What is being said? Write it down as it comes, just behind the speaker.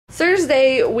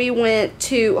Thursday, we went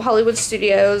to Hollywood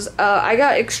Studios. I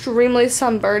got extremely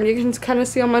sunburned. You can kind of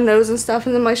see on my nose and stuff,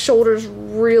 and then my shoulders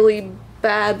really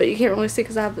bad, but you can't really see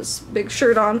because I have this big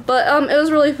shirt on. But it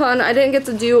was really fun. I didn't get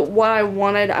to do what I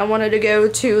wanted. I wanted to go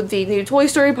to the new Toy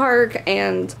Story park,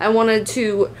 and I wanted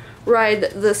to ride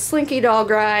the Slinky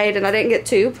Dog ride, and I didn't get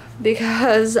to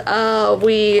because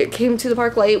we came to the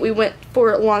park late. We went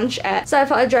for lunch at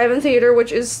Sci-Fi Drive-In Theater,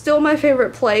 which is still my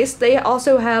favorite place. They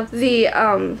also have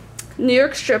the New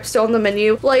York strip still on the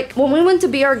menu. Like, when we went to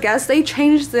be our guest, they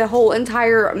changed the whole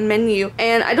entire menu,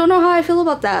 and I don't know how I feel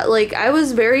about that. Like, I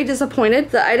was very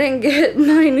disappointed that I didn't get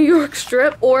my New York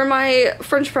strip or my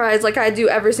french fries like I do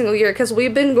every single year, because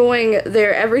we've been going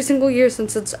there every single year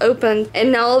since it's opened,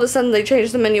 and now all of a sudden they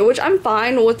changed the menu, which I'm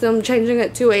fine with them changing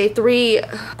it to a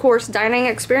 3-course dining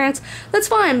experience. That's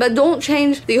fine, but don't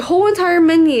change the whole entire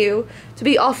menu to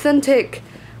be authentic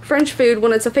French food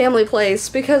when it's a family place,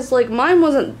 because like mine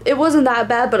wasn't that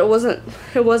bad, but it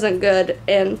wasn't good.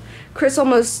 And Chris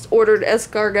almost ordered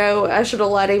escargot. I should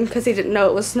have let him because he didn't know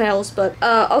it was snails. But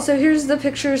also, here's the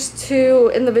pictures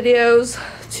in the videos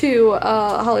to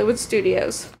Hollywood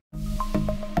Studios.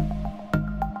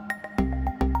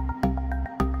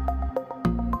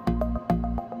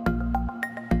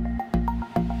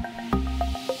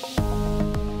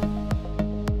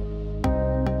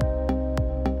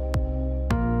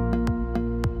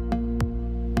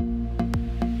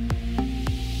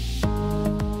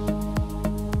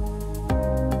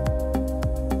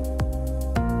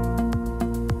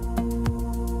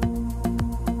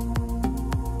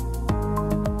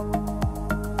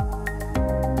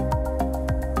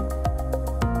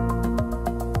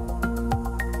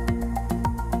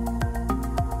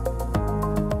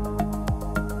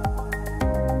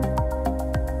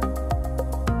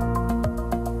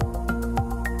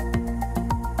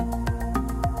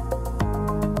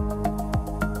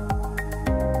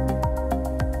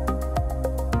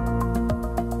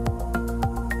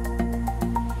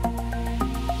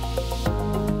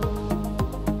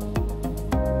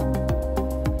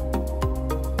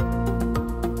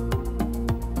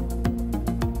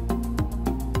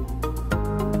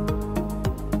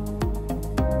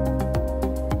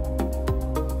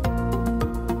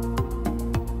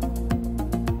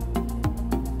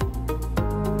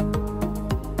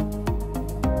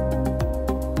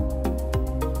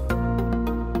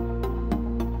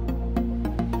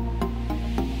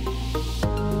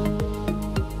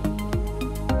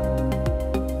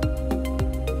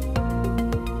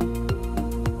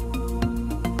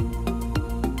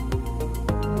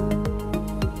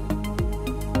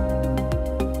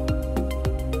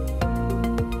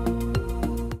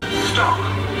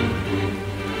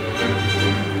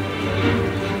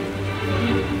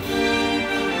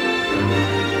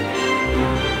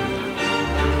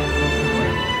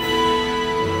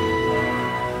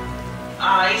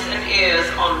 Eyes and ears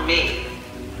on me.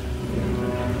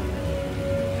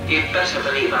 You'd better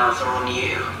believe eyes are on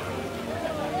you.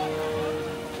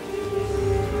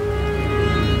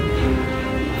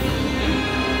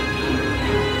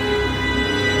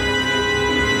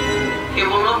 It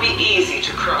will not be easy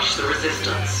to crush the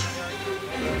resistance,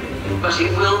 but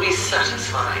it will be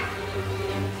satisfying.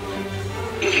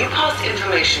 If you pass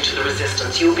information to the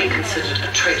resistance, you will be considered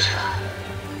a traitor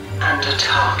and a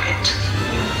target.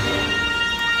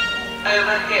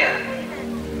 Over here.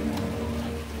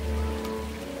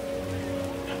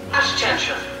 At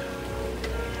attention.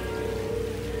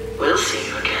 We'll see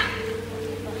you again.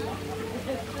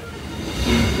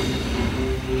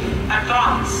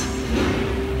 Advance.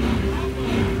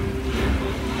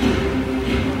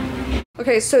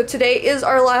 Okay, so today is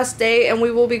our last day, and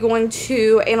we will be going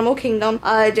to Animal Kingdom.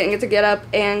 I didn't get to get up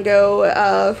and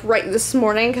go right this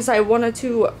morning because I wanted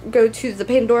to go to the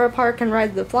Pandora park and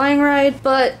ride the flying ride,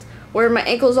 but where my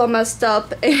ankle's all messed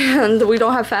up and we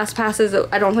don't have fast passes,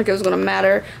 I don't think it was going to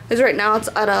matter, because right now it's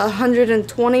at a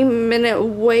 120-minute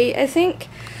wait, I think.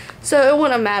 So it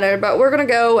wouldn't matter, but we're going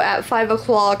to go at 5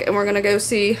 o'clock and we're going to go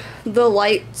see the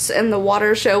lights and the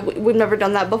water show. We've never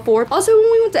done that before. Also,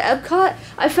 when we went to Epcot,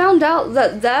 I found out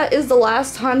that that is the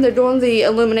last time they're doing the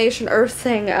Illumination Earth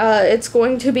thing. It's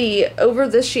going to be over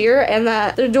this year, and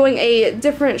that they're doing a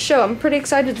different show. I'm pretty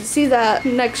excited to see that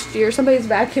next year. Somebody's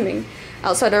vacuuming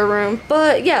outside our room.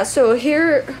 But yeah, so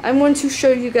here I'm going to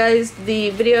show you guys the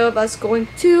video of us going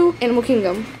to Animal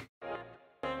Kingdom.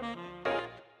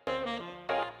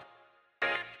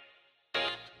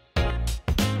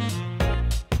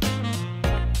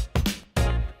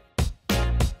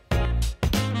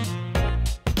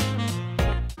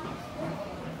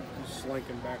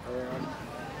 Slinking back around.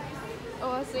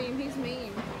 Oh, I see him. He's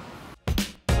mean.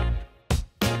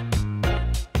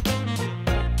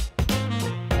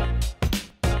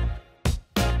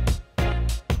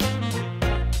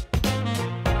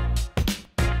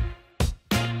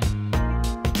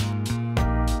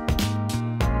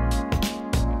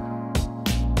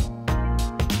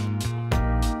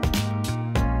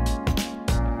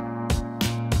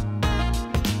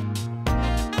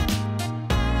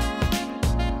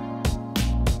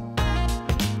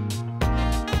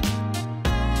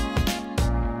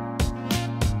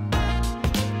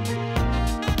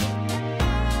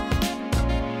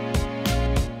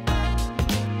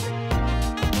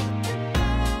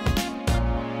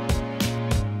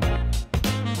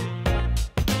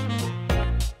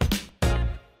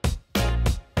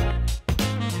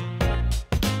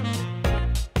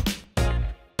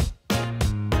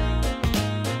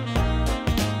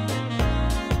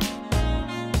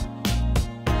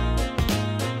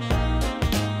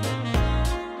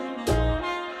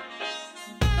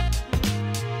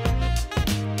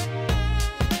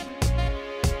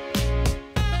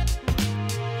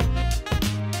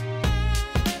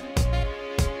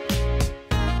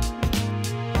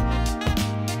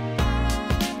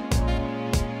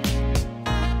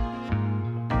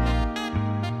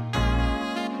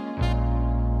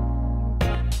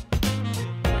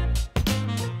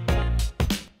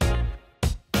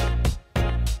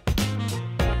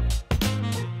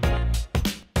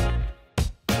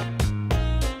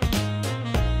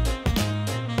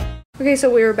 Okay,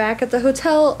 so we are back at the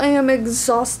hotel. I am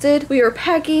exhausted. We are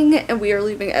packing and we are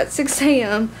leaving at 6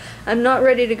 a.m. I'm not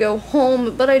ready to go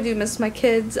home, but I do miss my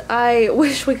kids. I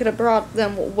wish we could have brought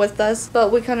them with us,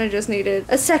 but we kind of just needed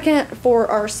a second for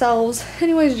ourselves.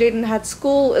 Anyways, Jaden had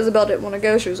school. Isabel didn't want to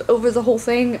go. She was over the whole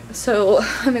thing, so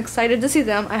I'm excited to see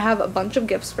them. I have a bunch of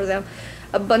gifts for them,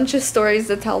 a bunch of stories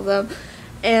to tell them.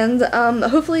 And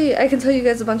hopefully I can tell you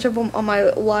guys a bunch of them on my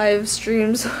live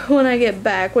streams when I get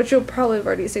back, which you'll probably have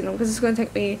already seen them because it's going to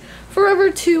take me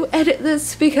forever to edit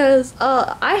this because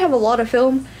I have a lot of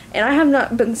film and I have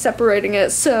not been separating it,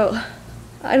 so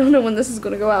I don't know when this is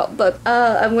going to go out, but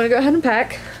I'm going to go ahead and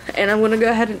pack, and I'm going to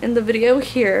go ahead and end the video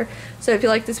here. So if you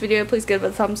like this video, please give it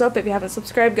a thumbs up. If you haven't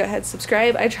subscribed, go ahead and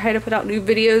subscribe. I try to put out new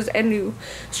videos and new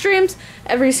streams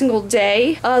every single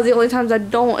day. The only times I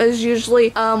don't is usually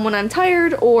when I'm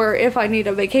tired or if I need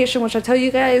a vacation, which I tell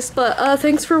you guys. But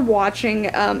thanks for watching.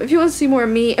 If you want to see more of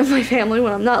me and my family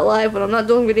when I'm not live, when I'm not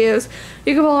doing videos,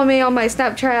 you can follow me on my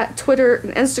Snapchat, Twitter,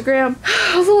 and Instagram.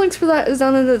 All the links for that is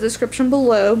down in the description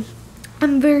below.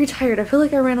 I'm very tired. I feel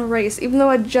like I ran a race, even though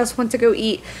I just went to go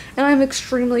eat, and I'm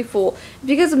extremely full. If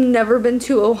you guys have never been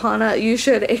to Ohana, you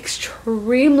should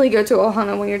extremely go to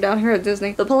Ohana when you're down here at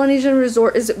Disney. The Polynesian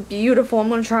Resort is beautiful. I'm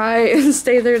going to try and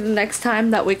stay there the next time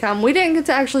that we come. We didn't get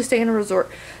to actually stay in a resort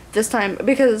this time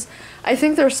because I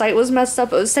think their site was messed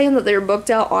up. It was saying that they were booked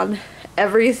out on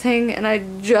everything, and I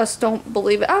just don't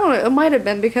believe it. I don't know. It might have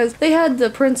been because they had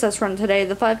the Princess Run today,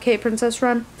 the 5K Princess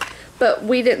Run. But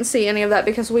we didn't see any of that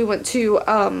because we went to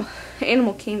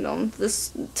Animal Kingdom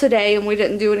today, and we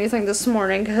didn't do anything this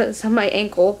morning because of my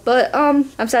ankle. But I'm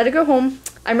sad to go home.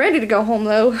 I'm ready to go home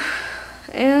though,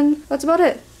 and that's about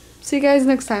it. See you guys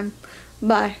next time.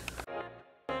 Bye.